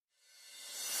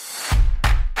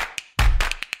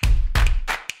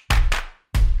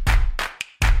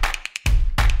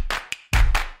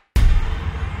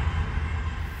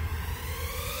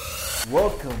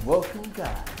Welcome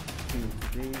guys to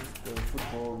today's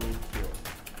Football Roadkill.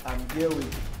 I'm here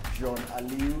with John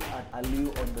Aliu at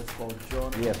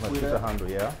Aliu_John. Yes, my Twitter handle,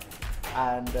 yeah.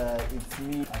 And it's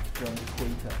me at John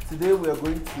Equator. Today we are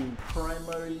going to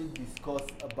primarily discuss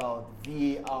about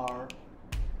VAR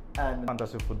and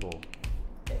Fantasy football.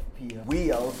 FPL.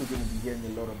 We are also going to be hearing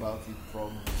a lot about it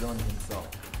from John himself.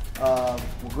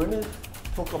 We're going to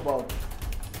talk about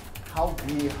how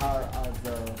VAR has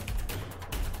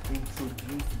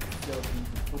introduced itself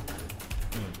into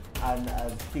football and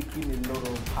has taken a lot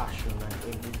of passion and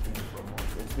everything from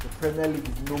us. The Premier League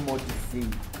is no more the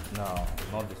same. No,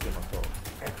 not the same at all.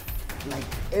 Like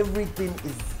everything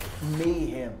is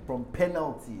mayhem, from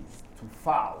penalties to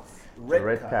fouls,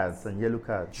 Red cards and yellow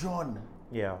cards. John,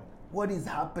 Yeah. what is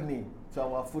happening to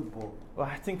our football? Well,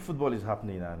 I think football is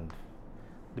happening, and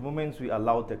the moment we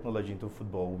allowed technology into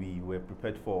football, we were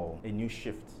prepared for a new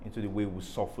shift into the way we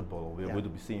saw football, we were going to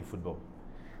be seeing football.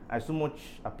 I so much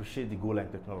appreciate the goal line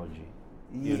technology.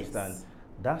 You understand?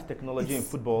 That's technology in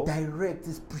football. Direct,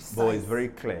 it's precise. But it's very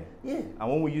clear. Yeah. And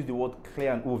when we use the word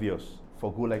clear and obvious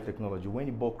for goal line technology, when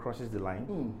the ball crosses the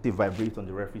line, they vibrate on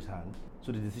the referee's hand.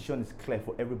 So the decision is clear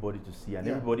for everybody to see. And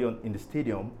everybody in the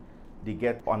stadium, they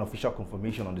get an official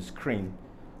confirmation on the screen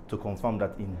to confirm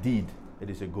that indeed it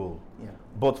is a goal. Yeah.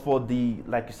 But for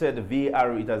like you said, the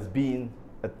VAR, it has been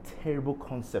a terrible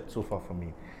concept so far for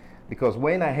me. Because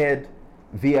when I heard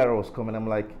VAR was coming, I'm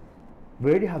like, we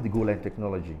already have the goal line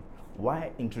technology. Why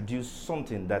introduce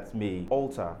something that may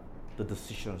alter the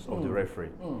decisions of the referee?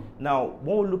 Now,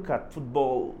 when we look at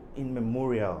football in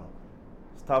memorial,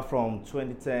 start from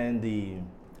 2010, the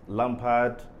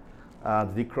Lampard,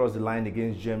 they crossed the line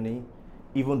against Germany.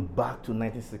 Even back to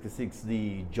 1966,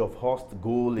 the Geoff Hurst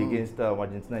goal against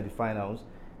Argentina in the finals.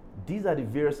 These are the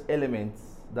various elements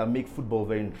that make football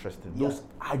very interesting. Those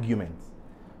arguments,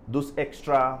 those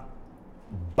extra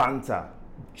banter,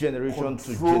 generation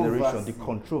to generation, the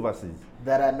controversies.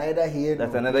 That are neither here nor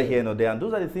there. Here nor there. And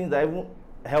those are the things that even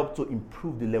help to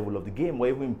improve the level of the game, or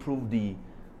even improve the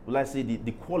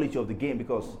quality of the game.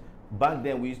 Because back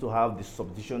then we used to have the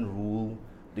substitution rule,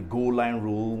 the goal line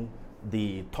rule,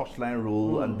 the touchline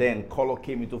rule, and then color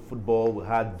came into football. We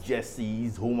had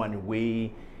jerseys, home and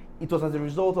away. It was as a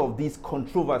result of these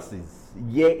controversies,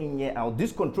 year in, year out.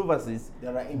 These controversies,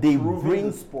 they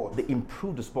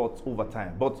improve the sport over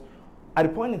time. But at the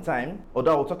point in time,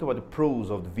 although I will talk about the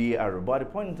pros of the VAR, but at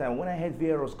the point in time when I heard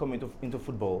VAR was coming into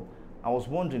football, I was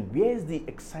wondering, where is the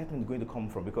excitement going to come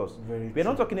from? Because we're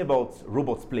not talking about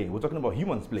robots playing, we're talking about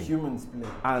humans playing. Humans play.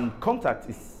 And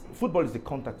football is a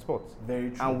contact sport. Very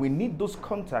true. And we need those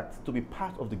contacts to be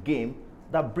part of the game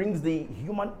that brings the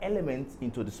human element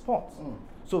into the sport.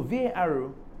 So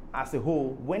VAR as a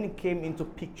whole, when it came into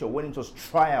picture, when it was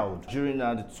trialed during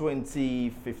the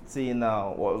 2015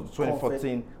 or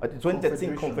 2014,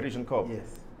 2013 Confederation Cup,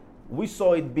 we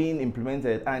saw it being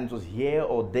implemented, and it was here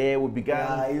or there. We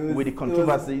began with the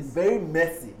controversies. It was very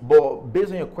messy. But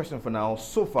based on your question for now,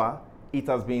 so far, it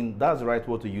has been, that's the right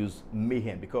word to use,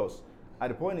 mayhem. Because at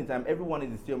the point in time, everyone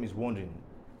in the stadium is wondering,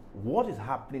 what is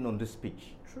happening on this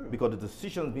pitch? True. Because the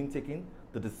decisions being taken,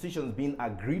 the decisions being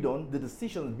agreed on, the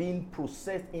decisions being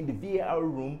processed in the VAR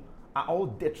room are all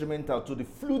detrimental to the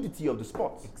fluidity of the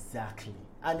sport. Exactly.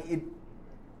 And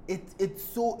it's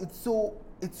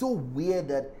so weird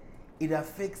that it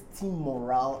affects team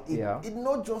morale. It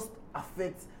not just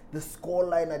affects the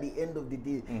scoreline at the end of the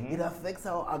day. It affects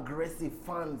how aggressive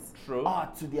fans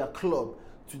are to their club,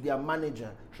 to their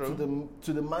manager, to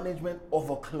the management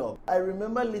of a club. I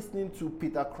remember listening to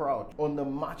Peter Crouch on the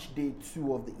match day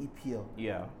 2 of the EPL.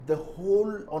 Yeah. The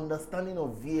whole understanding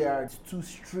of VAR is too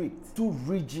strict, too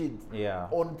rigid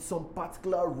on some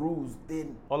particular rules.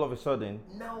 Then all of a sudden,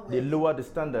 they lower the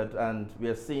standard, and we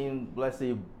are seeing, let's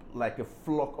say, like a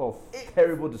flock of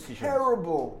terrible decisions.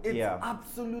 Terrible. It's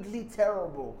absolutely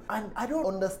terrible. And I don't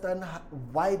understand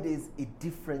why there's a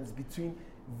difference between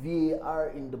VAR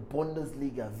in the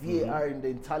Bundesliga, VAR in the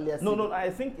Italian Serie A. No, I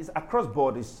think it's across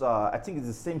board. I think it's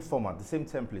the same format, the same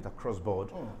template across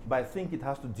board. But I think it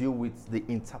has to deal with the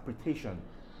interpretation.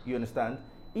 You understand?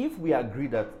 If we agree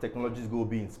that technologies will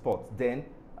be in sports, then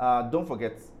don't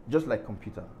forget, just like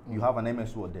computer, you have an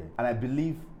MS Word there. And I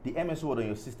believe the MS Word on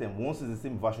your system, once it's the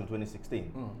same version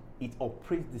 2016, it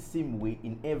operates the same way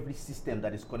in every system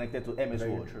that is connected to MS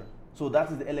Word. True. So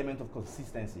that is the element of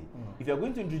consistency. If you're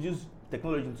going to introduce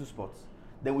technology into sports,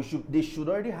 then they should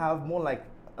already have more like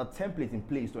a template in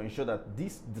place to ensure that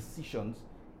these decisions,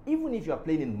 even if you are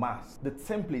playing in mass, the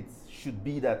templates should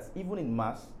be that even in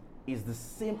mass is the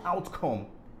same outcome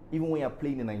even when you're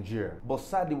playing in Nigeria. But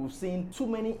sadly, we've seen too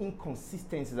many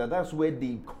inconsistencies, and that's where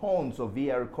the cons of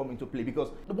VAR come into play. Because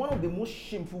one of the most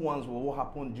shameful ones was what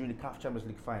happened during the CAF Champions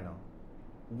League final,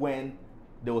 when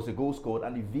there was a goal scored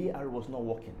and the VAR was not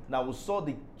working. Now, we saw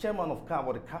the chairman of CAF,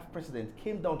 or the CAF president,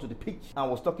 came down to the pitch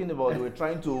and was talking about they were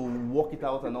trying to work it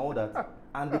out and all that,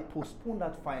 and they postponed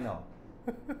that final.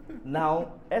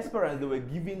 Now, Esperance, they were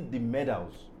giving the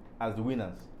medals as the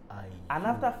winners. And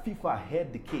after FIFA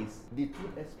heard the case, they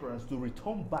told Esperance to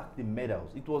return back the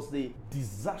medals. It was a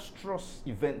disastrous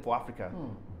event for Africa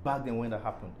back then when that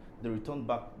happened. They returned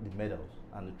back the medals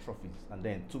and the trophies, and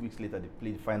then 2 weeks later they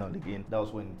played the final again. That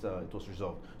was when it was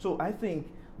resolved. So I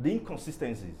think the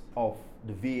inconsistencies of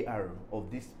the VAR,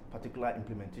 of this particular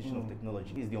implementation of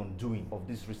technology, is the undoing of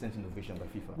this recent innovation by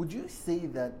FIFA. Would you say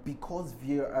that because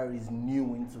VAR is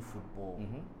new into football,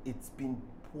 it's been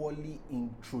poorly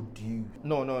introduced?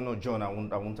 No, John, I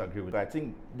won't agree with that. I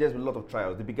think there's been a lot of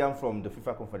trials. They began from the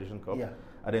FIFA Confederation Cup,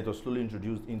 and then it was slowly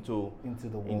introduced into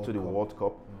the World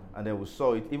Cup. And then we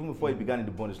saw it even before it began in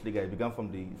the Bundesliga. It began from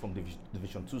the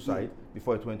Division 2 side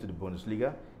before it went to the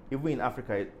Bundesliga. Even in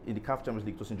Africa, in the CAF Champions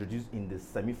League, it was introduced in the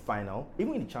semi-final.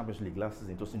 Even in the Champions League last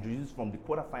season, it was introduced from the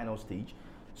quarter-final stage.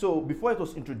 So before it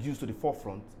was introduced to the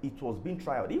forefront, it was being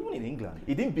trialed. Even in England,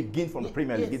 it didn't begin from the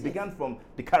Premier League. It began from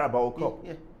the Carabao Cup.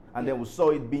 And then we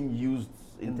saw it being used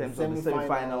in terms of the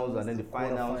semi-finals and then the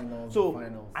finals. So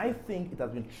I think it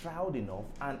has been trialed enough,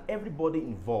 and everybody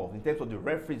involved, in terms of the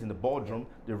referees in the boardroom,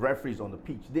 the referees on the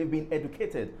pitch, they've been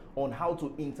educated on how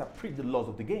to interpret the laws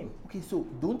of the game. Okay, so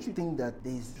don't you think that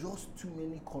there's just too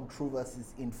many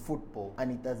controversies in football, and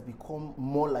it has become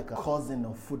more like a cousin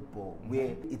of football,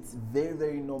 where it's very,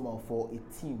 very normal for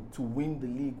a team to win the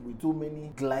league with too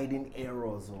many gliding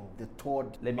errors or the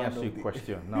third? Let me ask you a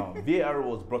question. Now, VAR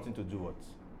was brought in to do what?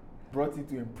 Brought it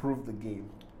to improve the game.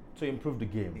 To improve the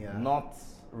game, not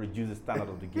reduce the standard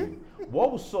of the game.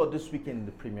 What we saw this weekend in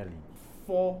the Premier League,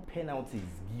 4 penalties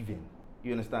given,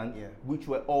 you understand? Which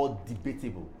were all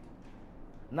debatable.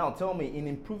 Now tell me, in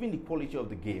improving the quality of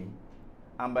the game,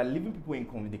 and by leaving people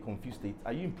in the confused state,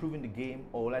 are you improving the game,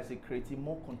 or will I say creating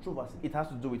more controversy? It has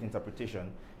to do with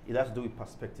interpretation, it has to do with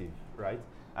perspective, right?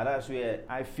 And that's where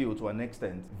I feel, to an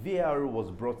extent, VAR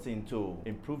was brought in to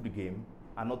improve the game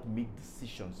and not make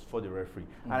decisions for the referee.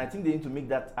 And I think they need to make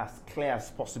that as clear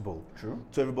as possible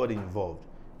to everybody involved.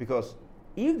 Because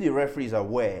if the referee is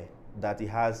aware that he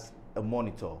has a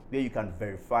monitor where you can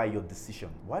verify your decision,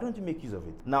 why don't you make use of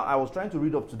it? Now, I was trying to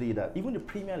read up today that even the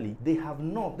Premier League, they have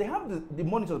the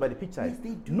monitors by the pitch side. Yes,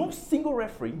 they do. No single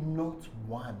referee, not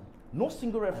one. No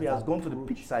single referee has gone to the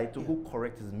pitch side to go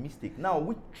correct his mistake. Now,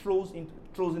 which throws in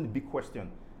the big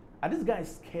question. Are these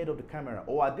guys scared of the camera,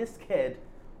 or are they scared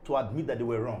to admit that they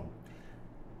were wrong?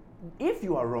 If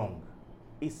you are wrong,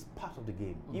 it's part of the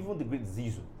game. Even the great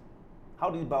Zizou,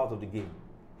 how did he bow out of the game?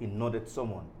 He nodded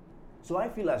someone. So I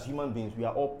feel as human beings, we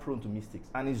are all prone to mistakes.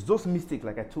 And it's those mistakes,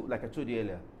 like I told you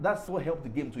earlier, that's what helped the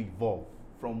game to evolve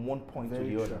from one point to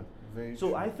the other. Very so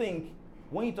true. I think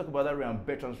when you talk about that around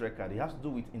Bertrand's record, it has to do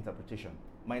with interpretation.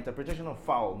 My interpretation of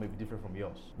foul may be different from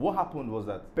yours. What happened was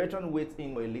that Bertrand went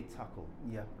in for a late tackle,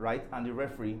 right? And the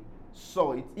referee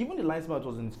saw it. Even the linesman that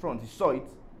was in his front, he saw it,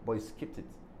 but he skipped it.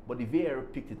 But the VAR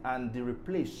picked it, and the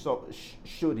replay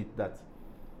showed it that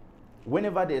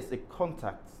whenever there's a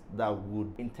contact that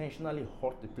would intentionally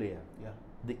hurt the player,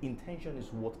 the intention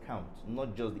is what counts,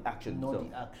 not just the action itself. Not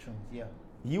the actions,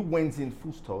 He went in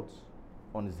full start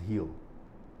on his heel.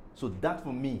 So that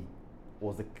for me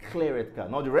was a clear red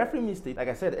card. Now the referee missed it, like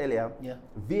I said earlier,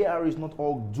 VAR is not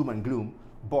all doom and gloom,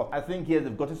 but I think here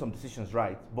they've gotten some decisions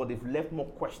right, but they've left more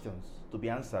questions to be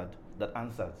answered than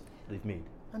answers they've made.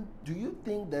 And do you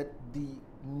think that the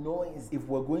noise, if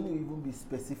we're going to even be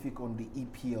specific on the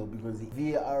EPL, because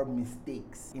the VAR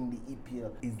mistakes in the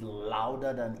EPL is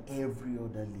louder than every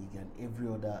other league and every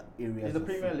other area? Is the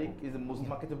Premier League is the most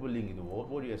marketable league in the world?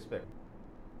 What do you expect?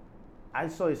 I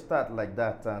saw a stat like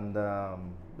that, and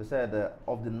they said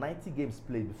of the 90 games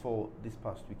played before this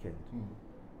past weekend,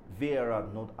 VAR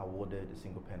had not awarded a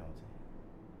single penalty.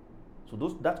 So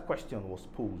that question was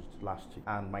posed last week,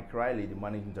 and Mike Riley, the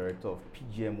managing director of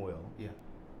PGMOL,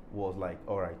 was like,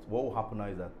 all right, what will happen now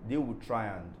is that they will try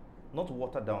and not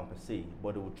water down per se,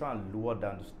 but they will try and lower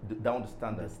down the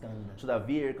standard so that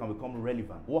VAR can become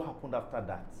relevant. What happened after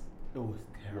that? It was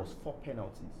terrible. Was 4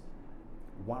 penalties,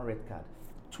 1 red card,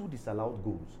 2 disallowed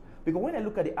goals. Because when I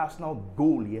look at the Arsenal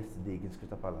goal yesterday against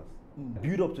Crystal Palace,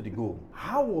 build up to the goal,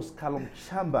 how was Callum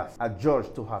Chambers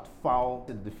adjudged to have fouled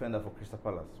the defender for Crystal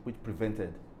Palace, which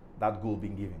prevented that goal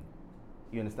being given?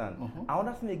 You understand?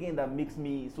 Another thing again that makes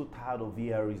me so tired of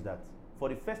VAR is that for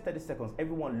the first 30 seconds,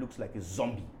 everyone looks like a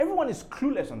zombie. Everyone is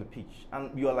clueless on the pitch, and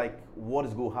you're like, what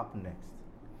is going to happen next?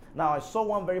 Now, I saw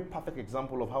one very perfect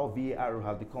example of how VAR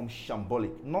has become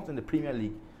shambolic, not in the Premier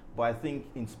League, but I think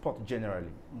in sport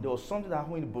generally. There was something that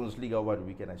happened in the Bundesliga over the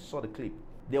weekend. I saw the clip.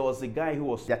 There was a guy who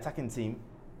was the attacking team.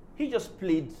 He just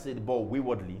played the ball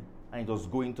waywardly, and it was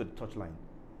going to the touchline.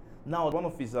 Now, one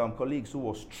of his colleagues who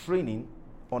was training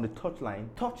on the touchline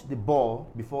touched the ball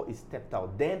before he stepped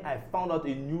out. Then I found out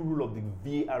a new rule of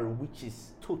the VAR, which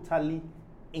is totally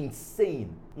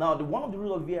insane. Now, one of the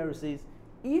rules of VAR says,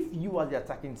 if you are the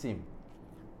attacking team,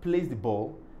 place the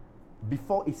ball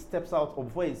before it steps out or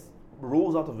before it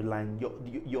rolls out of the line,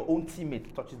 your own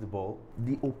teammate touches the ball,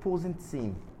 the opposing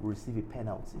team will receive a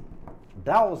penalty.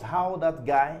 That was how that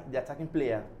guy, the attacking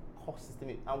player, caused his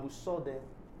teammate, and we saw them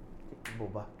take the ball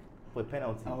back for a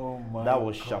penalty. Oh my That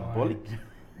was God. shambolic.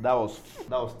 That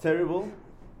was terrible.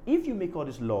 If you make all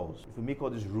these laws, if you make all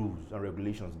these rules and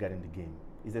regulations guiding the game,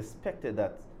 it's expected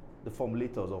that the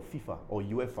formulators of FIFA or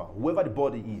UEFA, whoever the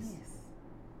body is,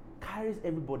 carries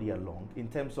everybody along in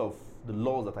terms of the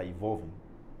laws that are evolving,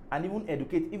 and even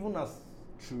educate, even as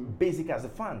basic as the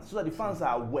fans, so that the fans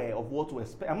are aware of what to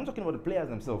expect. I'm not talking about the players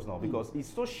themselves now, because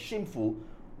it's so shameful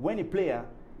when a player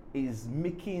is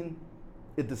making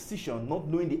a decision not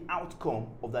knowing the outcome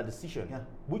of that decision,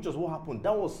 which was what happened.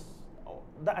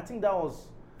 I think that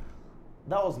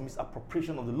was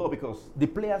misappropriation of the law, because the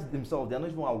players themselves, they're not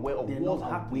even aware of what's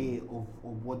happening,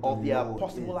 of their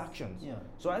possible actions.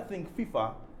 So I think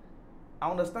FIFA, I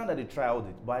understand that they trialed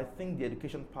it, but I think the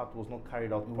education part was not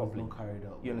carried out properly.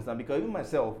 You understand? Because even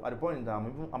myself, at the point in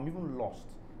time, I'm even lost.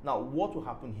 Now, what will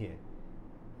happen here?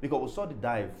 Because we saw the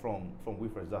dive from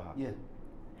Wilfred Zaha.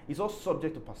 It's all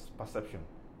subject to perception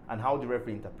and how the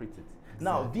referee interprets it.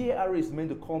 Now, VAR is meant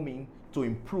to come in to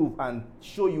improve and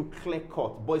show you clear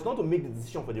cut, but it's not to make the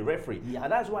decision for the referee.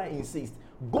 And that's why I insist,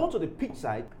 go to the pitch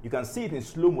side, you can see it in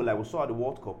slow-mo like we saw at the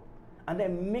World Cup, and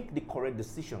then make the correct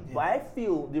decision. But I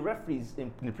feel the referees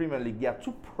in the Premier League, they are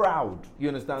too proud, you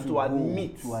understand, to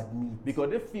admit. Because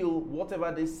they feel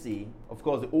whatever they say, of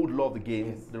course, the old law of the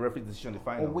game, the referee's decision, the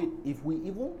final. Oh wait, if we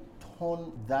even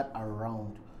turn that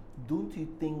around, don't you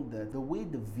think that the way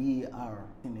the VAR,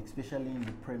 and especially in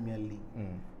the Premier League,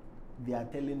 they are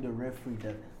telling the referee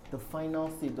that the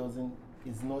final say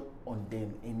is not on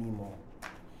them anymore?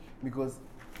 Because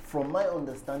from my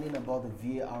understanding about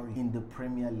the VAR in the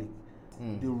Premier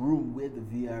League, the room where the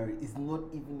VAR is not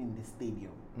even in the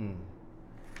stadium.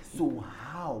 So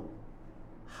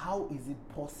how is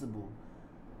it possible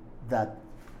that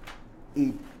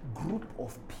a group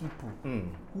of people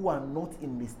who are not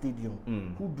in the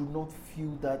stadium, who do not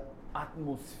feel that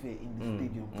atmosphere in the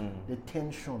stadium, the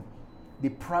tension, they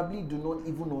probably do not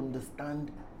even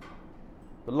understand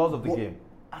the laws of the game.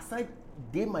 Aside,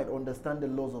 they might understand the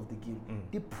laws of the game.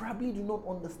 They probably do not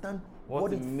understand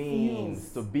what it means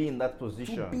to be in that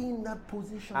position. To be in that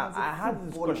position. I had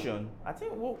this discussion. I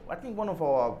think one of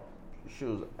our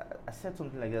shows, I said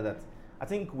something like that. I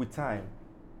think with time,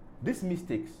 these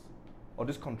mistakes or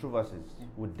these controversies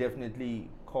would definitely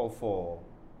call for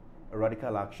a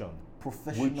radical action.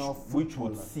 Professional which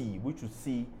would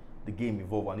see the game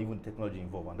evolve and even technology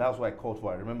evolve. And that's why I called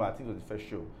for it. I remember, I think it was the first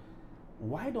show.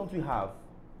 Why don't we have,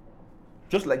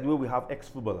 just like the way we have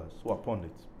ex-footballers who are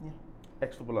pundits,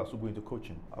 ex-footballers who go into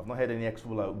coaching. I've not heard any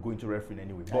ex-footballer going to referee in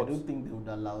any way. But I don't think they would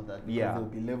allow that, because there will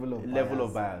be level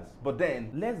of bias. But then,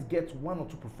 let's get one or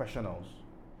two professionals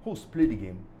who's played the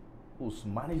game, who's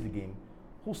managed the game,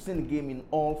 who's seen the game in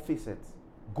all facets,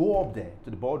 go up there to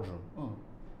the boardroom,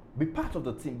 be part of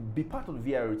the team, be part of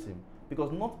the VAR team,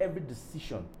 because not every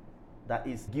decision that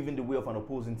is given the way of an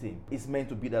opposing team is meant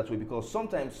to be that way, because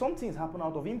sometimes some things happen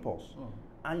out of impulse.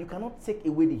 And you cannot take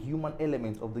away the human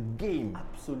element of the game.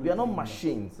 Absolutely. We are not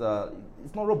machines.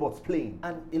 It's not robots playing.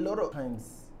 And a lot of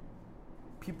times,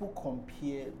 people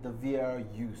compare the VAR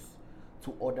use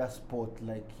to other sports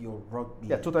like your rugby.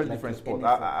 Yeah, totally different sports.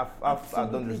 I've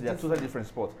done this. They're totally different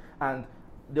sports. And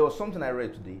there was something I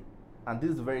read today, and this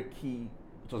is very key.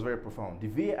 It was very profound. The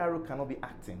VAR cannot be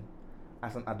acting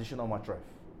as an additional match ref.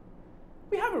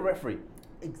 We have a referee.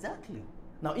 Exactly.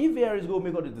 Now, if VAR is going to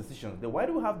make all the decisions, then why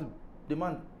do we have the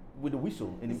man with the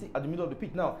whistle at the middle of the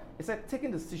pitch? Now, it's like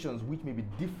taking decisions which may be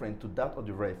different to that of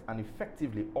the ref and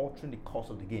effectively altering the course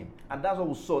of the game. And that's what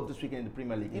we saw this weekend in the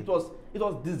Premier League. It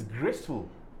was disgraceful,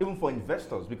 even for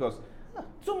investors, because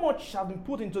so much has been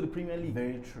put into the Premier League.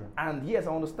 Very true. And yes,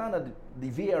 I understand that the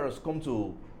VAR has come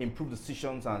to improve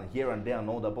decisions and here and there and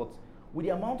all that, but with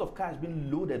the amount of cash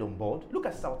being loaded on board, look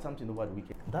at Southampton over the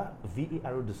weekend. That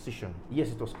VAR decision, yes,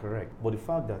 it was correct, but the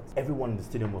fact that everyone in the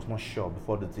stadium was not sure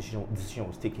before the decision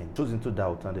was taken shows into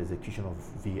doubt on the execution of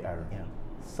VAR. Yeah.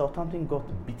 Southampton got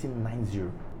beaten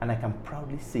 9-0, and I can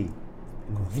proudly say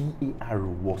VAR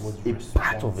was a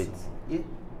part of it. Yeah.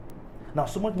 Now,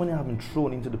 so much money has been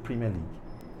thrown into the Premier League,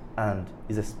 and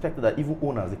it's expected that even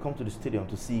owners, they come to the stadium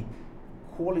to see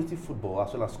quality football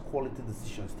as well as quality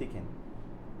decisions taken.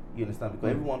 You understand?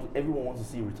 Because everyone wants to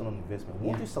see return on investment.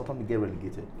 Once Southampton get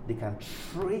relegated, they can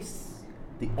trace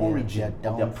the origin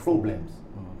of their problems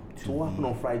to what happened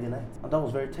on Friday night. And that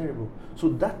was very terrible. So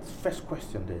that first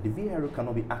question there, the VAR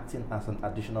cannot be acting as an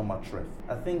additional match ref.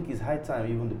 I think it's high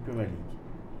time even the Premier League,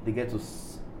 they get to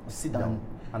sit down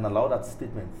and allow that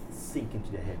statement sink into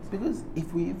their heads. Because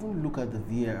if we even look at the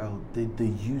VAR, the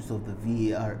use of the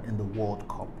VAR in the World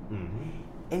Cup,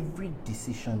 every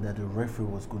decision that the referee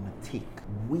was going to take,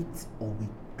 with or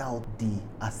without the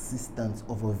assistance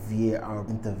of a VAR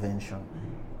intervention,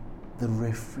 the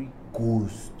referee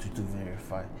goes to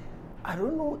verify. I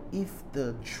don't know if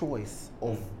the choice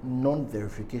of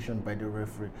non-verification by the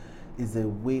referee is a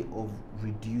way of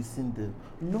reducing the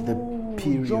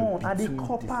period. John, at the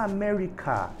Copa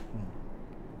America,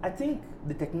 I think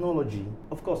the technology,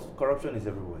 of course, corruption is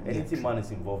everywhere. Anything man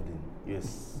is involved in,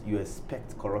 you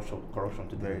expect corruption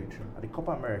to be very true. At the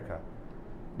Copa America,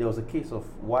 there was a case of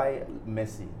why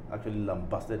Messi actually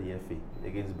lambasted the FA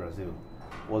against Brazil.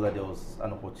 Was that there was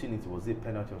an opportunity, was it a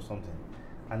penalty or something?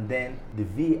 And then the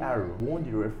VAR warned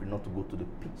the referee not to go to the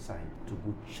pitch side to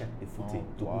go check the footage,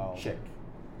 go check.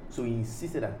 So he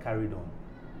insisted and carried on.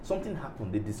 Something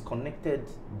happened, they disconnected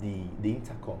the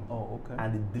intercom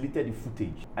and they deleted the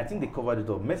footage. I think they covered it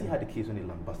up. Messi had a case when he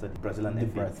lambasted the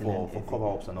Brazilian FA for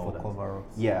cover-ups and all that.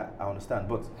 Cover-ups. Yeah, I understand,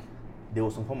 but there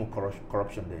was some form of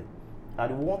corruption there. At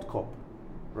the World Cup,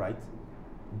 right,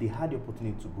 they had the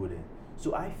opportunity to go there.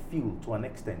 So I feel, to an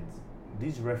extent,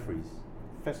 these referees,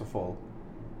 first of all,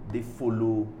 they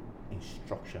follow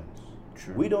instructions.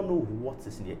 True. We don't know what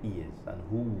is in their ears and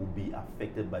who will be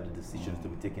affected by the decisions to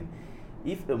be taken.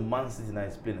 If a Man City now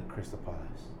is playing at Crystal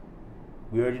Palace,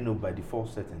 we already know by default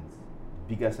settings,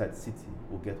 bigger side City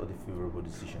will get all the favorable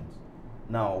decisions.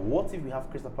 Now, what if we have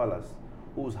Crystal Palace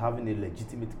who's having a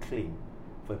legitimate claim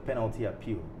for a penalty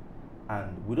appeal,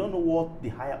 and we don't know what the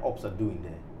higher ups are doing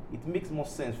there? It makes more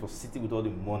sense for City with all the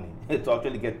money to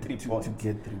actually get 3 points.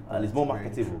 And it's more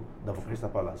marketable than for Crystal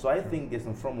Palace. So I think there's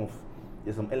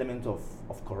some element of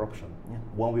corruption,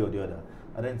 one way or the other.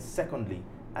 And then secondly,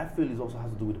 I feel it also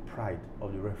has to do with the pride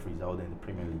of the referees out there in the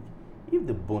Premier League. If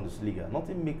the Bundesliga,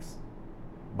 nothing makes,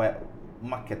 by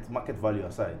market value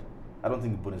aside, I don't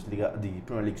think the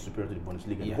Premier League is superior to the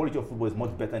Bundesliga. The quality of football is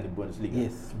much better in the Bundesliga.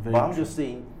 Yes, but I'm just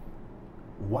saying,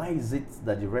 why is it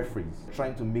that the referees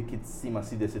trying to make it seem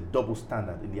as if there's a double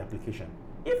standard in the application?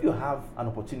 If you have an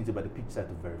opportunity by the pitch side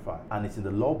to verify, and it's in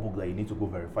the law book that you need to go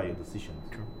verify your decisions,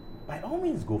 by all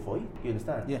means go for it. You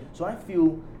understand? Yeah. So I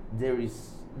feel there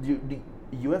is the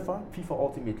UEFA, FIFA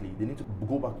ultimately, they need to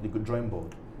go back to the drawing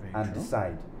board and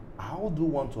decide how do we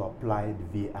want to apply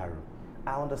the VAR.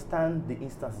 I understand the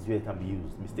instances where it can be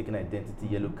used: mistaken identity,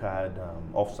 yellow card,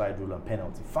 offside rule, and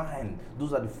penalty. Fine,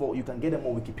 those are the 4. You can get them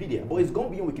on Wikipedia, but it's going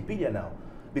to be on Wikipedia now,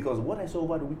 because what I saw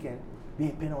over the weekend, where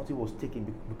a penalty was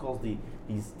taken because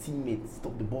his teammates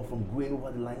stopped the ball from going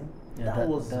over the line. Yeah,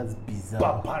 that's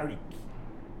bizarre, barbaric.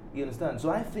 You understand?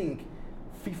 So I think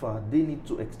FIFA, they need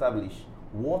to establish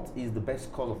what is the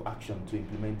best course of action to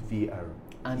implement VAR.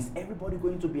 And is everybody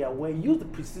going to be aware? Use the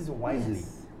precision wisely.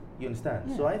 Yes. You understand?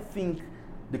 Yeah. So I think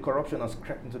the corruption has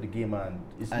crept into the game and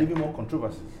it's leaving more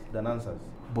controversies than answers.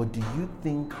 But do you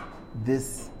think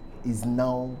this is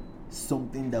now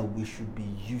something that we should be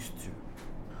used to?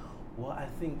 Well, I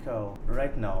think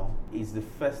right now is the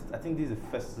first. I think this is the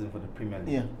first season for the Premier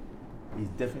League. Yeah.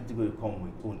 It's definitely going to come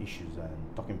with own issues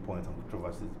and talking points and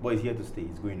controversies. But it's here to stay.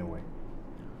 It's going nowhere.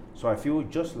 So I feel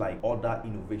just like other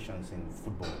innovations in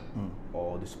football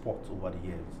or the sport over the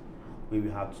years, where we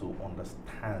have to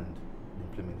understand the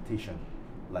implementation,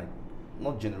 like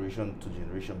not generation to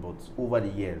generation, but over the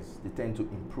years, they tend to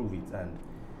improve it. And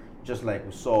just like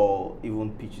we saw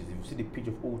even pitches, if you see the pitch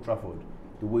of Old Trafford,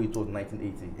 the way it was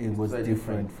 1980, it was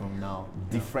different from now.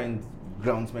 Different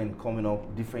groundsmen coming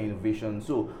up, different innovations.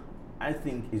 So I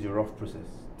think it's a rough process.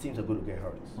 Teams are going to get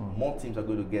hurt. More teams are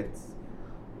going to get,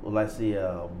 let's say,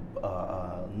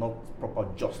 not proper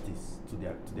justice to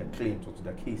their claims or to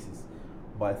their cases.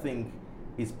 But I think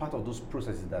it's part of those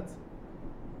processes that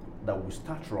will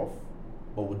start rough,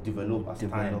 but will develop as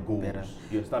time goes. Better.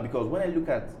 You understand? Because when I look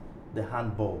at the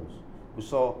handballs, we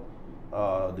saw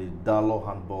the Dalot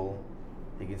handball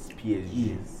against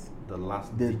PSG. Yes. the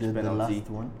last ditch penalty. The last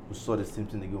one. We saw the same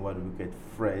thing again where the wicket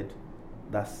Fred,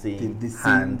 that same the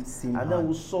hand. same and hand. Then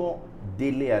we saw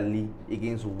Dele Alli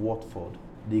against Watford,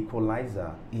 the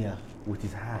equalizer with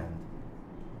his hand.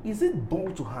 Is it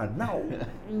ball to hand? Now,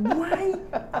 why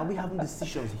are we having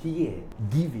decisions here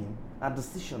giving and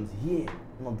decisions here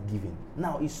not giving?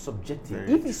 Now it's subjective.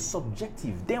 If it's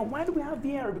subjective, then why do we have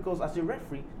VAR? Because as a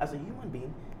referee, as a human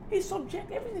being, it's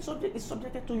subject. Everything is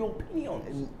subjected to your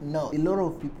opinions. Now, a lot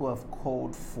of people have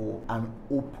called for an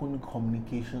open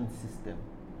communication system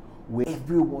where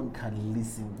everyone can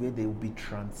listen, where there will be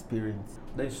transparency.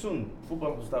 Then soon,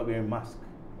 football will start wearing masks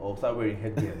or start wearing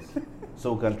headgears,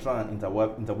 so we can try and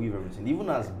interweave everything. Even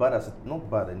as bad as not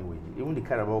bad anyway. Even the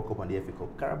Carabao Cup and the FA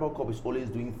Cup. Carabao Cup is always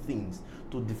doing things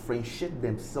to differentiate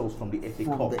themselves from the FA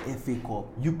Cup. The FA Cup.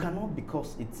 You cannot,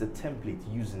 because it's a template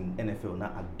using NFL,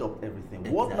 now adopt everything.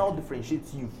 Exactly. What now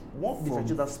differentiates you? What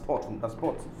differentiates that sport from that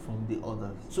sport? From the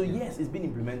others. So yes, it's been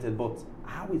implemented, but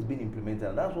how it's been implemented,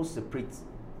 and that's what separates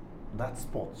that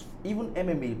sport. Even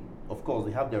MMA, of course,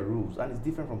 they have their rules, and it's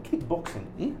different from kickboxing,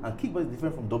 and kickboxing is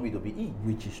different from WWE,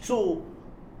 which is true. So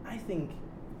I think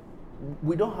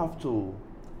we don't have to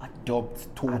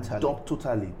adopt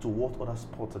totally to what other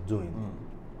sports are doing.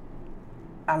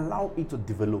 Allow it to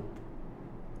develop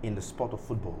in the sport of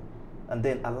football, and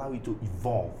then allow it to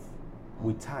evolve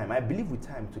with time. I believe with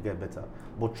time to get better,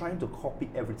 but trying to copy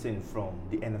everything from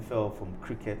the NFL, from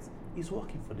cricket, is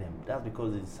working for them. That's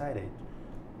because they decided.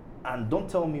 And don't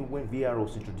tell me when VAR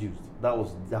was introduced, that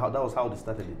was how they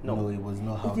started it. No, it was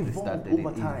not how they started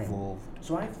over time. Evolved.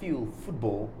 So I feel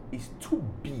football is too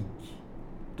big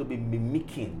to be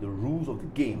mimicking the rules of the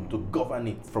game to govern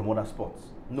it from other sports.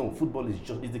 No, football is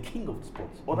the king of the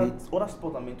sports. Other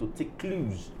sports are meant to take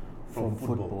clues from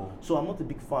football. So I'm not a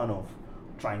big fan of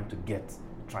trying. That's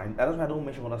why I don't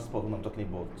mention other sports when I'm talking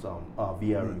about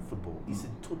VAR in football. It's a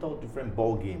total different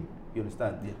ball game. You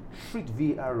understand? Yeah. Treat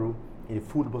VAR in the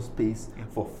football space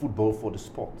for football, for the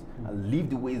sport, and leave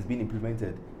the way it's been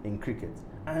implemented in cricket,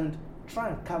 and try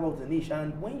and carve out a niche.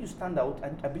 And when you stand out,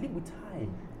 and I believe with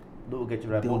time they will get you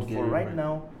right. But for right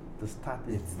now, the start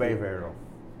is very rough.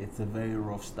 It's a very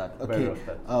rough start. Okay,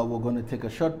 we're going to take a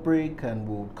short break, and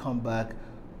we'll come back,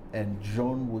 and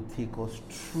John will take us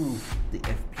through the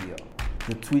FPL.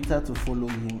 The Twitter to follow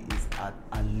him is at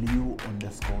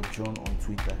Aliu_John on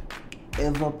Twitter.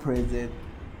 Ever present,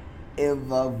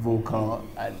 ever vocal,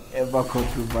 and ever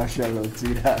controversial on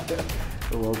Twitter.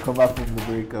 We'll come back from the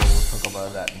break and we'll talk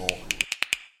about that more.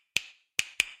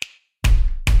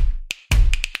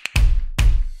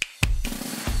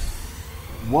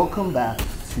 Welcome back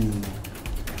to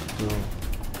the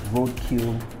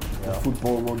Roadkill, the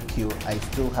football Roadkill. I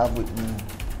still have with me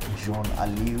John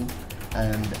Aliu,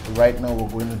 and right now we're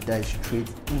going to dive straight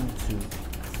into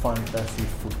fantasy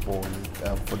football.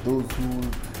 For those who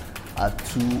are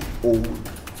too old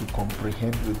to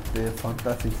comprehend with the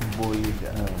fantasy football league,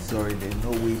 sorry, there's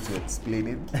no way to explain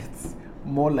it. It's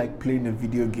more like playing a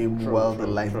video game while the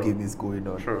live game is going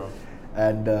on. True.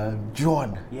 And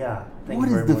John, what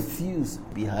is the fuse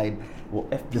behind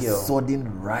FPL, the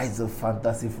sudden rise of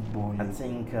fantasy football league? I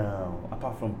think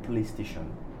apart from PlayStation,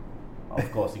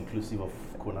 of course, inclusive of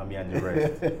Konami and the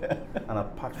rest, and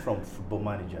apart from Football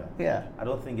Manager, I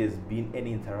don't think there's been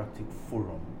any interactive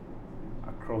forum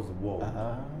across the world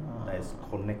that is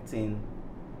connecting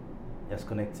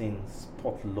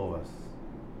sport lovers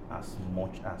as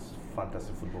much as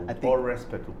fantasy football. With all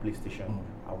respect to PlayStation,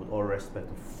 and with all respect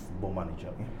to Football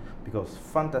Manager, because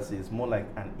fantasy is more like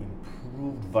an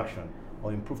improved version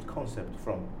or improved concept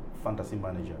from Fantasy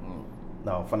Manager.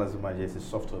 Now, Fantasy Manager is a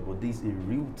software, but this is a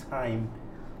real-time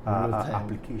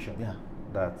application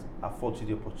that affords you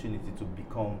the opportunity to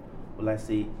become, well, I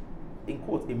say, in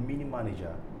quotes, a mini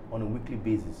manager on a weekly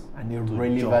basis, and a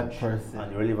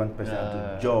relevant person,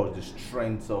 to judge the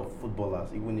strengths of footballers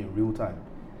even in real time.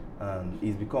 And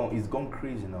it's gone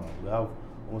crazy now. We have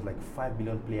almost like 5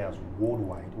 billion players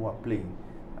worldwide who are playing,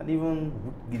 and even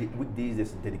weekdays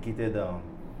there's a dedicated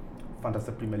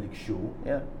Fantasy Premier League show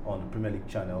on the Premier League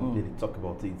channel. They talk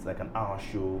about it. It's like an hour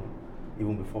show.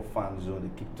 Even before Fan Zone,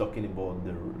 they keep talking about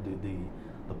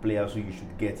the players who you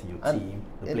should get in your team,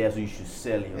 the players who you should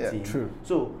sell in your team. True.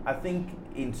 So I think,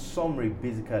 in summary,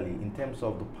 basically, in terms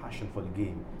of the passion for the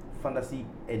game, fantasy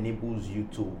enables you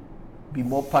to be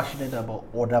more passionate about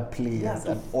other players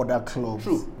and other clubs.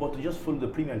 True, but to just follow the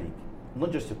Premier League,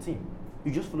 not just your team.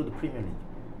 You just follow the Premier League.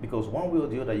 Because one way or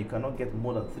the other, you cannot get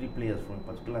more than 3 players from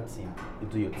a particular team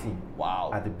into your team.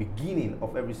 Wow. At the beginning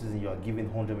of every season, you are given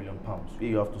 £100 million.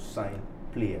 You have to sign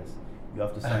players. You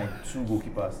have to sign 2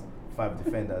 goalkeepers, 5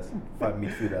 defenders, 5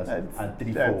 midfielders, and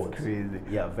 3 forwards. That's crazy.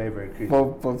 Yeah, very, very crazy.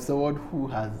 From someone who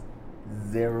has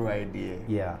zero idea.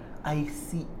 Yeah. I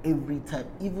see every time,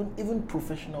 even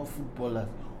professional footballers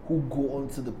who go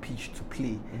onto the pitch to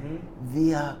play,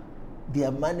 they are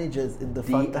managers in the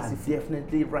fantasy.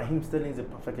 Definitely, Raheem Sterling is a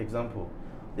perfect example.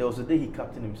 There was a day he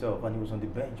captained himself and he was on the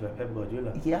bench by Pep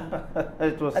Guardiola. Yeah.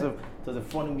 it was a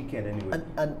funny weekend anyway.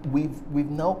 And we've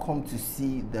now come to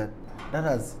see that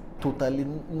has totally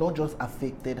not just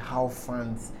affected how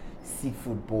fans see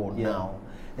football now.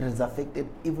 It has affected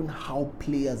even how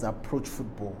players approach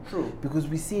football. True. Because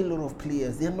we see a lot of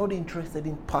players, they're not interested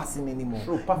in passing anymore.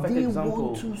 True. Perfect example. They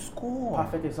want to score.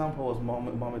 Perfect example was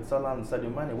Mohamed Salah and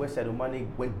Sadio Mane, where Sadio Mane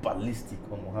went ballistic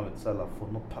on Mohamed Salah for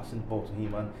not passing the ball to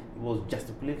him, and he was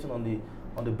gesticulating on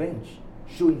the bench,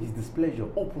 showing his displeasure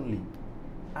openly.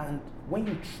 And when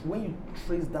you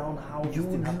trace down how this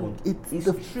thing happened,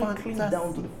 it's trickling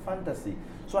down to the fantasy.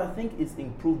 So I think it's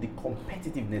improved the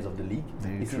competitiveness of the league.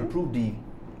 It's improved the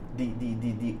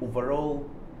overall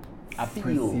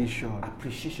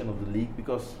appreciation of the league,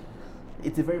 because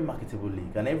it's a very marketable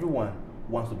league and everyone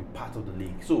wants to be part of the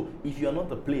league. So if you're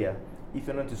not a player, if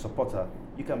you're not a supporter,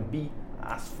 you can be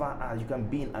as far as you can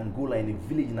be in Angola, in a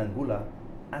village in Angola,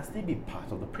 and still be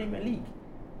part of the Premier League.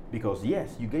 Because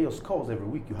yes, you get your scores every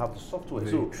week, you have the software.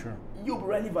 You'll be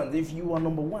relevant. If you are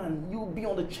number one, you'll be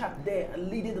on the chart there and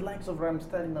leading the likes of Raheem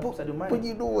Sterling and Sadio Mane. But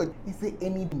you know what? Is there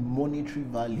any monetary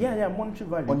value? Yeah, monetary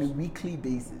value. On a weekly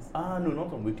basis? No, not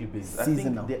on a weekly basis.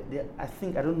 Seasonal. I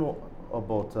think I don't know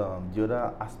about the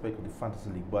other aspect of the fantasy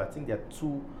league, but I think there are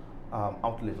two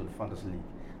outlets of the fantasy league.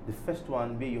 The first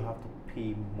one where you have to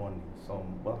pay money,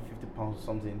 about £50 or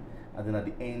something, and then at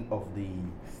the end of the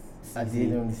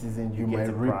season, you might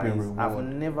reap a reward. I've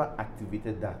never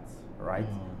activated that, right?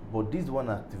 But this one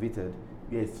activated,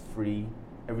 where it's free,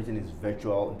 everything is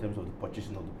virtual in terms of the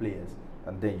purchasing of the players,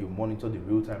 and then you monitor the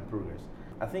real-time progress.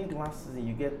 I think last season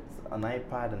you get an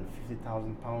iPad and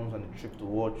 £50,000 and a trip to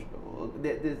watch.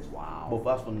 Wow! But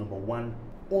that's for number one,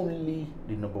 only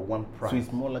the number one prize. So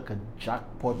it's more like a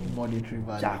jackpot monetary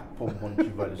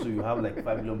value. So you have like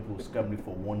 5 million people scrambling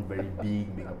for one very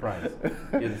big mega prize.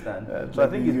 You understand? So I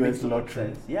think it makes a lot of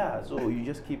sense. Yeah. So you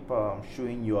just keep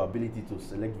showing your ability to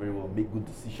select very well, make good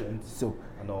decisions,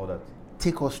 and all that.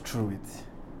 Take us through it.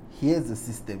 Here's the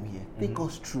system here. Take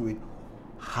us through it.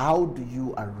 How do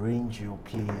you arrange your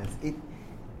players?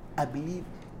 I believe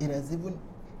it has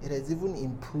even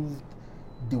improved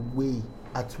the way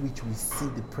at which we see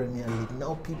the Premier League.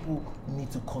 Now people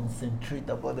need to concentrate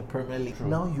about the Premier League. True.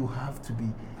 Now you have to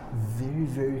be very,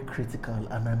 very critical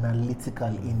and analytical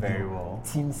in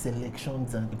team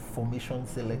selections and formation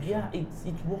selection. Yeah, it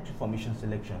works with formation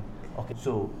selection. Okay,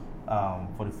 so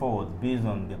for the forwards, based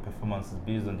on their performances,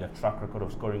 based on their track record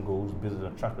of scoring goals, based on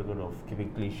their track record of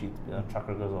keeping clean sheets, track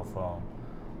record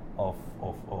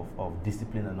of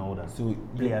discipline and all that. So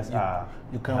players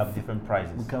you can have different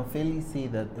prizes. We can fairly say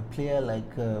that a player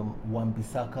like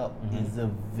Wan-Bissaka is a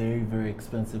very, very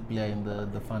expensive player in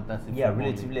the fantasy. Yeah,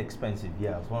 relatively expensive.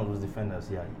 Yeah, it's one of those defenders.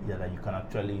 Yeah, that you can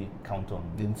actually count on.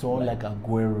 Then someone like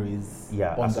Aguero is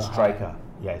on the striker. High.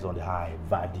 Yeah, it's on the high.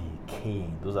 Vardy,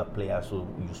 Kane, those are players who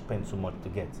you spend so much to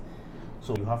get.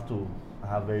 So you have to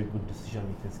have very good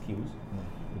decision-making skills.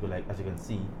 Because, like as you can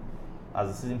see, as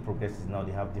the season progresses, now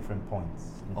they have different points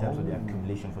in terms of the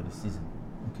accumulation for the season.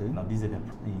 Okay. Now these are in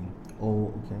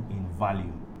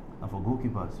value. And for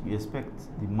goalkeepers, you expect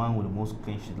the man with the most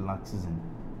clean sheet last season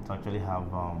to actually have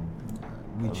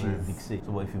which is big say.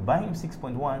 So, but if you buy him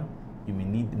 6.1, you may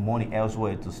need money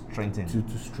elsewhere to strengthen.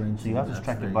 To strengthen. So you have to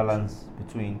strike a balance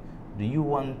between: do you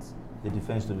want the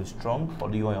defense to be strong, or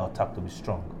do you want your attack to be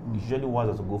strong? Usually,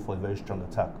 wiser to go for a very strong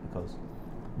attack because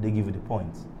they give you the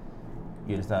points.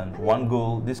 You understand? One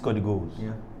goal, they score the goals.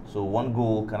 Yeah. So one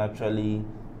goal can actually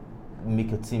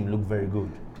make a team look very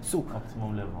good. So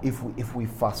optimum level. If we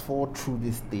fast forward through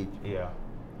this stage,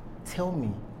 tell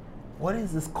me, what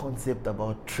is this concept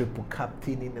about triple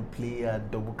captaining a player,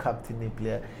 double captaining a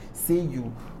player? Say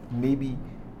you maybe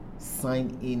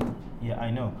sign in. Yeah,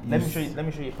 I know. Let me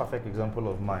show you a perfect example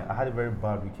of mine. I had a very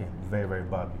bad weekend, very, very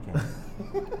bad weekend.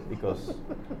 Because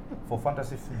for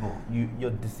fantasy football,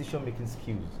 your decision-making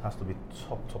skills has to be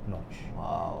top notch.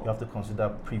 Wow. You have to consider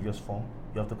previous form.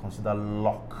 You have to consider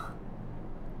luck.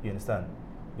 You understand?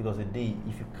 Because if you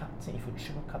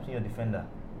triple captain your defender,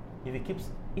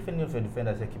 if any of your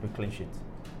defenders keep a clean sheet,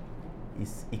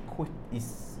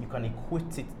 you can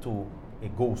equate it to a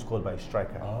goal scored by a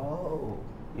striker. Oh.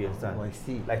 You understand? Oh, I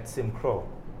see. Like Tim Krul,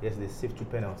 yes, they saved 2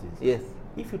 penalties. Yes.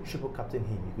 If you triple captain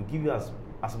him, he could give you as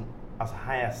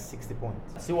high as 60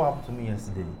 points. See what happened to me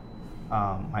yesterday.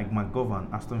 Mike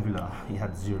McGovern, Aston Villa, he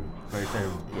had 0. Very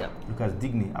terrible. Yeah. Lucas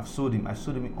Digne, I sold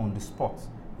him on the spot.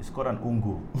 He scored an own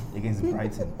goal against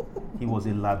Brighton. He was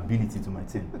a liability to my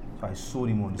team. So I sold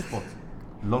him on the spot.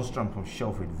 Lundstram from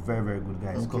Shelford, very, very good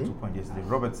guy. He scored 2 points yesterday.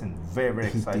 Robertson, very, very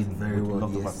exciting. He did very well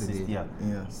lots of assists. Yeah.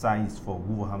 Size for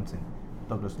Wolverhampton.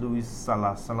 Douglas Lewis,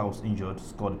 Salah was injured,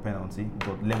 scored a penalty,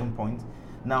 got 11 points.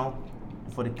 Now,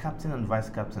 for the captain and vice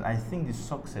captain, I think the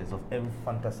success of every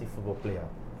fantasy football player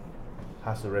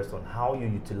has to rest on how you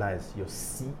utilize your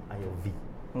C and your V.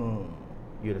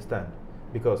 You understand?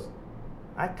 Because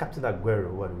I captained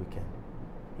Aguero over the weekend.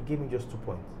 He gave me just 2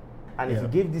 points. And if he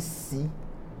gave this C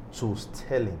to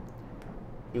Sterling,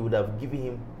 it would have given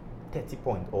him 30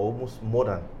 points or almost more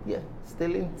than.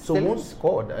 Sterling once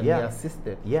scored and he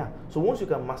assisted. So once you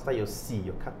can master your C,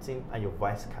 your captain and your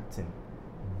vice captain,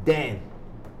 then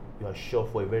you are sure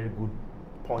for a very good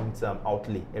point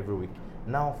outlay every week.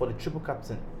 Now for the triple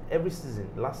captain, every season,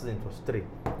 last season it was 3.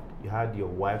 You had your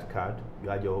wild card, you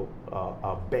had your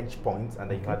bench points,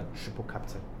 and then you had the triple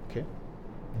captain.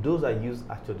 Those are used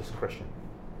at your discretion.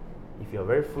 If you're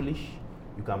very foolish,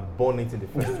 you can burn it in the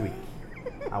first week.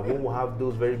 And when we have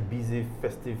those very busy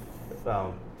festive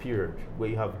period where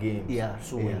you have games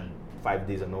 2 in 5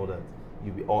 days and all that,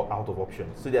 you'll be all out of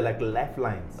options. So they're like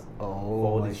lifelines for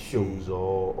all these shows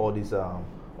or all these how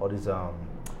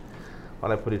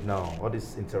do I put it now? All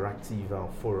these interactive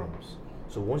forums.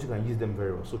 So once you can use them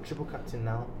very well. So triple captain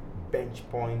now, bench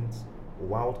points,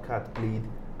 wild card played,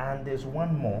 and there's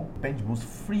one more, bench boost,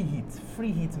 free hit.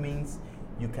 Free hit means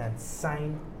you can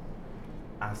sign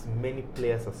as many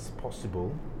players as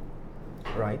possible,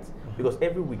 right? Because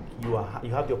every week you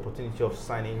have the opportunity of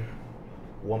signing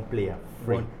one player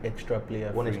free. One extra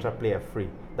player free.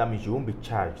 That means you won't be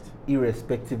charged.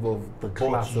 Irrespective of the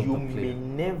class of the player. But you may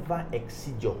never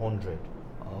exceed your 100.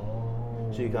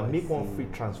 So you can make one free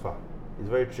transfer. It's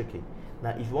very tricky.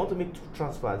 Now, if you want to make 2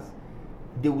 transfers,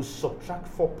 they will subtract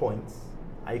 4 points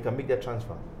and you can make that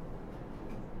transfer.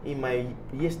 In my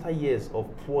years of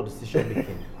poor decision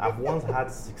making, I've once had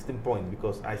 16 points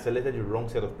because I selected the wrong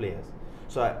set of players.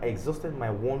 So I exhausted my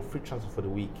one free transfer for the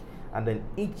week, and then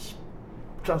each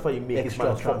transfer you make is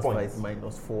minus 4 points.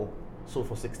 Minus 4. So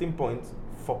for 16 points,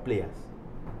 4 players.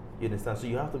 You understand? So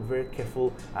you have to be very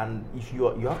careful, and if you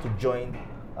have to join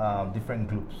different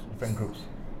groups.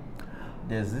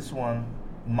 There's this one,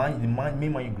 the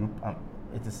main Man U group.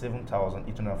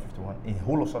 87,851. In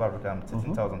whole of South Africa, I'm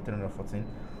 13,314.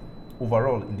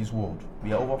 Overall, in this world,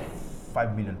 we are over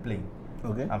 5 million playing.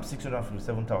 I'm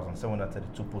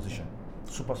 657,732 position.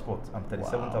 Super Sport, I'm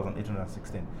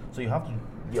 37,816. So you have to,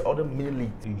 the other mini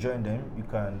leagues, you join them, you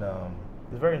can,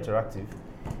 it's very interactive.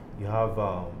 You have,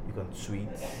 you can tweet,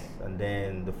 and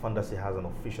then the fantasy has an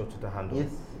official Twitter handle.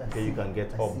 Where you can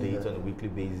get updates on a weekly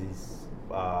basis,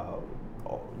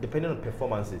 depending on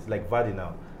performances, like Vardy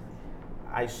now.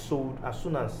 I sold as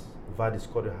soon as Vardy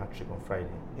scored a hat trick on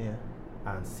Friday,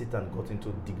 and Satan got into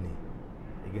Digne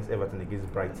against Everton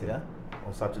against Brighton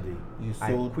on Saturday.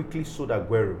 I quickly sold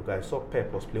Aguero because I saw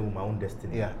Pep was playing with my own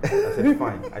destiny. I said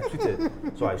fine. I tweeted.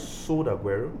 So I sold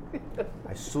Aguero,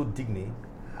 I sold Digne,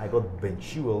 I got Ben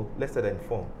Chilwell, less than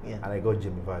form, and I got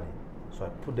Jamie Vardy. So I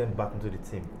put them back into the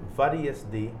team. Vardy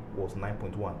yesterday was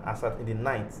 9.1. As at in the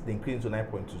night, they increased to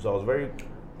 9.2. So I was very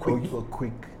quick. You were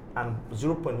quick. And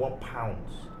 0.1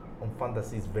 pounds on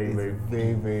fantasy is very,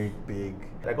 very big.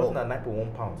 I got at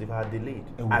 9.1 pounds. If I had delayed,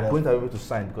 I'm going to be able to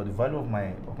sign because the value of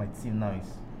my team now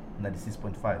is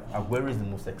 96.5. Aguero is the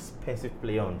most expensive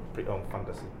player on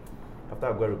fantasy. After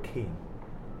Aguero came,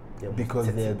 because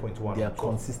their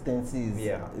consistency is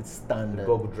it's standard. They've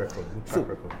got good record, good track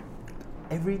record.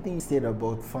 Everything you said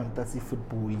about fantasy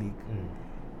football league,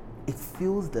 it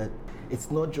feels that it's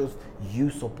not just you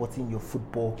supporting your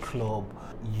football club,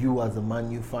 you as a Man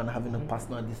U fan having a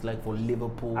personal dislike for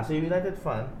Liverpool. As a United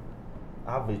fan,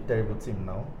 I have a terrible team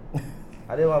now.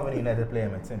 I don't have any United player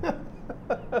in my team.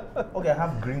 Okay, I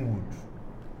have Greenwood,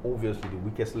 obviously the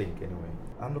weakest link anyway.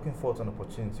 I'm looking forward to an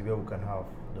opportunity where we can have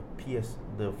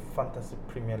the Fantasy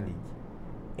Premier League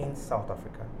in South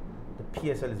Africa. The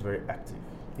PSL is very active.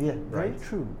 Yeah, right? Very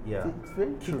true. Yeah, it's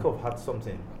very true. Kickoff had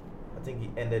something. I think he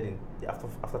ended in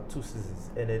after 2 seasons,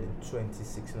 ended in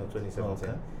 2016 or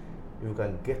 2017. If you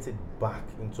can get it back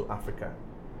into Africa,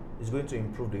 it's going to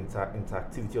improve the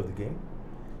interactivity of the game.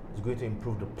 It's going to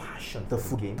improve the passion for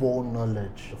the game.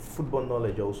 The football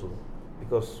knowledge also,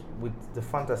 because with the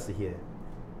fantasy here,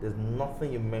 there's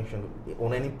nothing you mentioned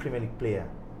on any Premier League player.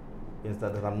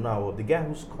 Instead that I'm now the guy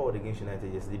who scored against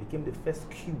United yesterday became the first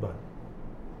Cuban.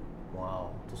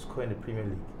 Wow. To score in the Premier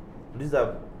League. These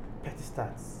are petty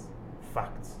stats,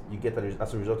 facts you get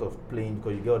as a result of playing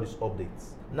because you get all these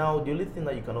updates. Now, the only thing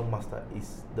that you cannot master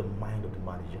is the mind of the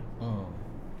manager,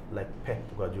 like Pep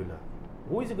Guardiola.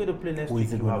 Who is he going to play next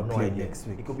week? You have no idea.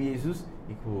 It could be Jesus,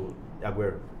 it could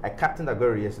Aguero. I captained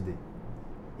Aguero yesterday.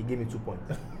 He gave me 2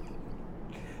 points.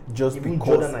 Just even because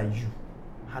Jordan and you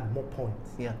had more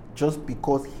points. Yeah, just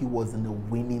because he was in a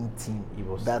winning team.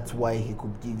 That's why he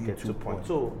could give you 2 points.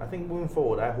 So I think moving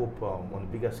forward, I hope on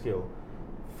a bigger scale,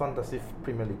 fantasy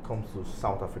Premier League comes to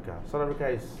South Africa. South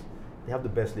Africa they have the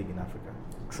best league in Africa.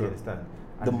 True. You understand?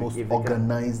 And the most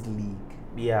organized league.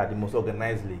 Yeah, the most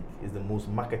organized league is the most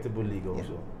marketable league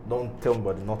also. Yeah. Don't tell me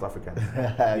about the North Africans.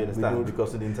 You understand?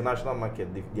 Because in the international market,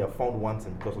 they are found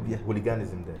wanting because of the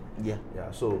hooliganism there. Yeah.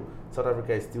 Yeah. So South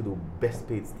Africa is still the best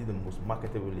paid, still the most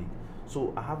marketable league.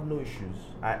 So I have no issues.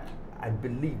 I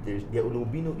believe there will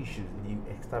be no issues if you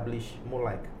establish more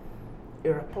like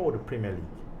a rapport with the Premier League.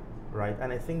 Right,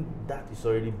 and I think that is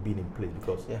already been in place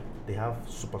because they have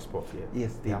SuperSport here.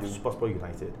 Yes, they have SuperSport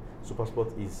United.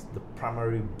 SuperSport is the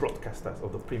primary broadcasters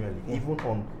of the Premier League.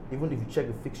 Yeah. Even if you check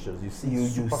the fixtures, you see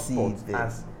SuperSport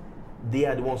as they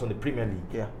are the ones on the Premier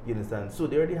League. Yeah, you understand. So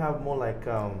they already have more like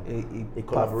a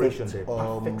collaboration there,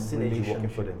 perfect synergy working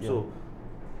for them. Yeah. So,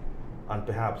 and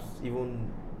perhaps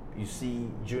even you see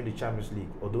during the Champions League,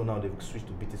 although now they've switched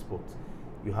to BT Sports.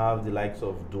 You have the likes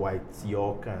of Dwight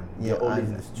York and they're always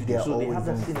in the studio. So they have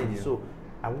that synergy. So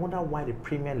I wonder why the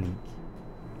Premier League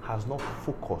has not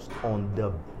focused on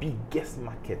the biggest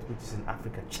market, which is in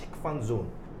Africa. Check fan zone.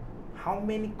 How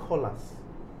many callers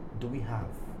do we have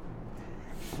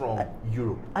from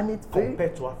Europe and it's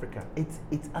compared to Africa?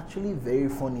 It's actually very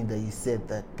funny that you said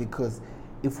that, because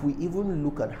if we even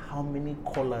look at how many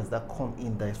callers that come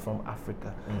in that is from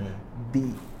Africa,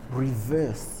 the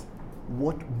reverse.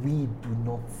 What we do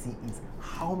not see is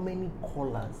how many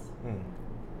callers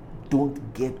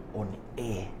don't get on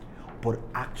air, but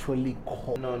actually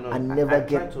call and never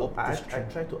get up the stream.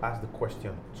 I tried to ask the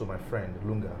question to my friend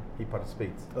Lunga. He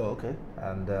participates. Oh, okay.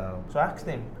 And so I asked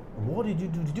him, what did you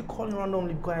do? Did you call in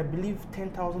randomly? Because I believe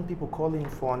 10,000 people calling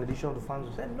for an edition of the fans.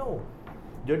 He said, no.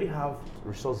 They already have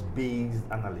resource-based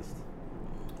analysts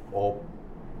or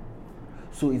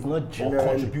so it's not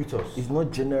generally contributors. It's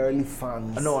not generally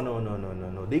fans.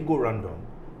 No. They go random,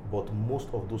 but most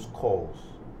of those calls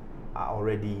are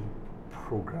already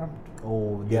programmed.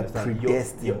 Oh, they are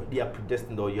predestined. They are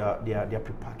predestined, or they are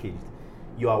prepackaged.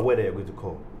 You are aware that you're going to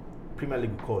call. Premier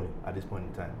League will call you at this point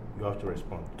in time. You have to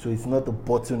respond. So it's not a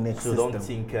bottleneck system. So don't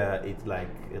think it's like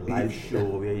a live show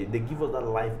where they give us that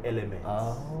live element.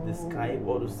 The Skype,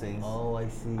 all those things. Oh, I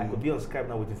see. I could be on Skype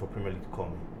now waiting for Premier League to call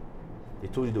me. They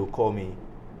told you they will call me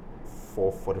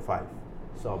 4:45,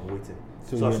 so I'll be waiting.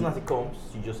 So as soon as it comes,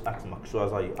 you just ask Mark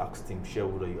Schwarzer, you ask Tim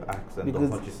Sherwood, or you ask and don't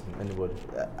purchase anybody.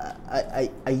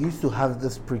 I used to have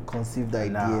this preconceived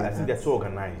idea. Nah, I think they're too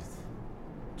organized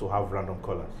to have random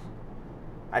callers.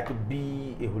 I could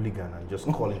be a hooligan and just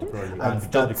call into Premier League and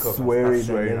start swearing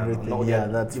and everything. Yeah,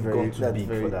 that's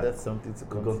something to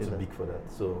consider. Gone too big for that.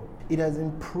 So it has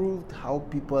improved how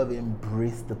people have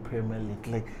embraced the Premier League.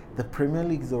 Like the Premier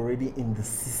League is already in the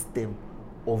system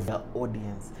of their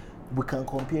audience. We can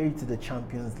compare it to the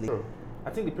Champions League. Sure. I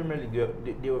think the Premier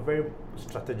League, they were very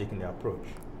strategic in their approach.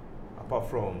 Apart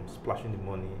from splashing the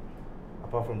money,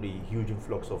 apart from the huge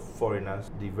influx of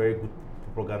foreigners, the very good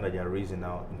propaganda they are raising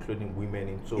now, including women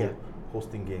into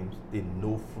hosting games. They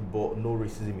know football, no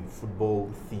racism in football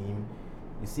theme.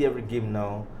 You see every game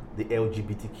now, the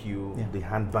LGBTQ, the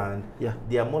handband. Yeah.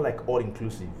 They are more like all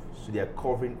inclusive. So they are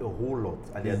covering a whole lot,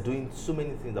 and they are doing so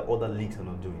many things that other leagues are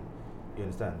not doing. You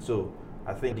understand? So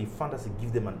I think the fantasy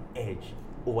gives them an edge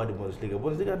over the Bundesliga.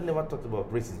 Bundesliga never talked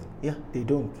about racism. Yeah, they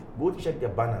don't. Go check their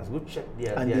banners. Go check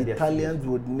their. And the Italians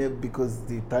would never, because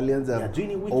the Italians are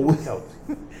doing it week in, week out.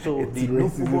 So the no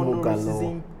football, no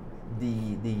racism.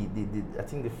 The I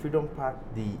think the freedom part,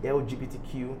 the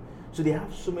LGBTQ. So they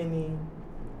have so many.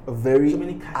 A very so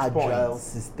many agile points.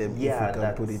 System. Yeah, if you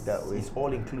can put it that way. It's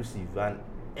all inclusive, and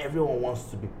everyone wants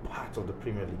to be part of the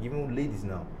Premier League. Even ladies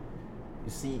now. You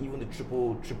see, even the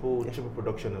triple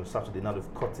production on Saturday, now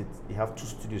they've cut it. They have 2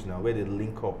 studios now where they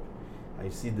link up, and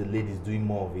you see the ladies doing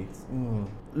more of it.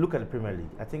 Look at the Premier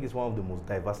League. I think it's one of the most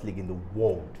diverse leagues in the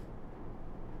world.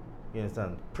 You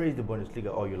understand? Praise the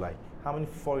Bundesliga all you like. How many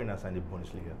foreigners are in the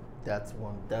Bundesliga? That's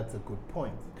a good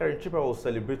point. Karen Trippier was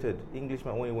celebrated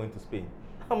Englishman when he went to Spain.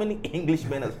 How many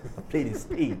Englishmen have played in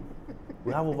Spain?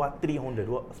 We have over 300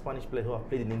 Spanish players who have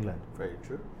played in England. Very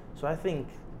true. So I think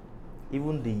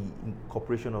even the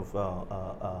incorporation of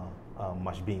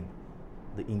Mashbin,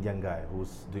 the Indian guy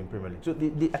who's doing Premier League. So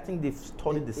I think they've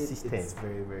studied the system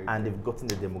very, very and they've gotten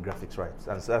the demographics right.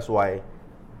 And so that's why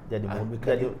they're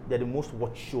the most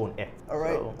watched show on earth. All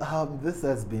right. So, this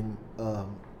has been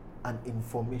an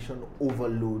information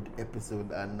overload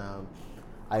episode, and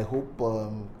I hope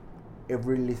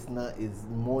every listener is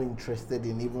more interested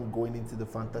in even going into the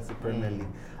Fantasy Premier League,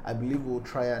 I believe we'll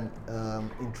try and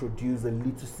introduce a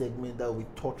little segment that we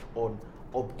touch on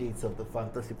updates of the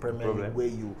Fantasy Premier League, where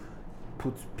you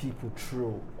put people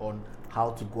through on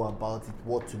how to go about it,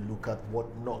 what to look at, what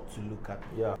not to look at.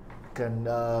 Yeah.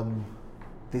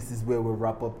 This is where we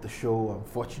wrap up the show,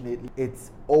 unfortunately.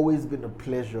 It's always been a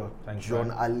pleasure. Thanks, John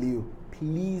man. Aliu.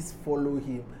 Please follow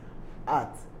him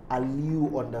at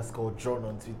Aliu_John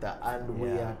on Twitter. And we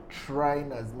are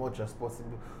trying as much as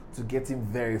possible to get him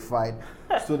verified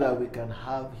so that we can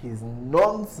have his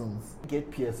nonsense. Get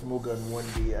Piers Morgan one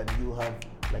day and you have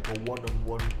like a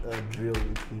one-on-one drill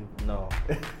with him. No.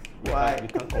 Why? You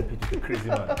can't compete with a crazy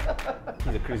man.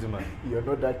 He's a crazy man. You're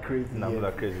not that crazy. No, I'm not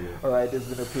that crazy. Yet. All right, it's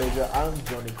been a pleasure. I'm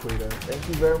Johnny Quader. Thank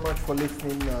you very much for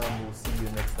listening. We'll see you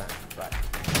next time. Bye.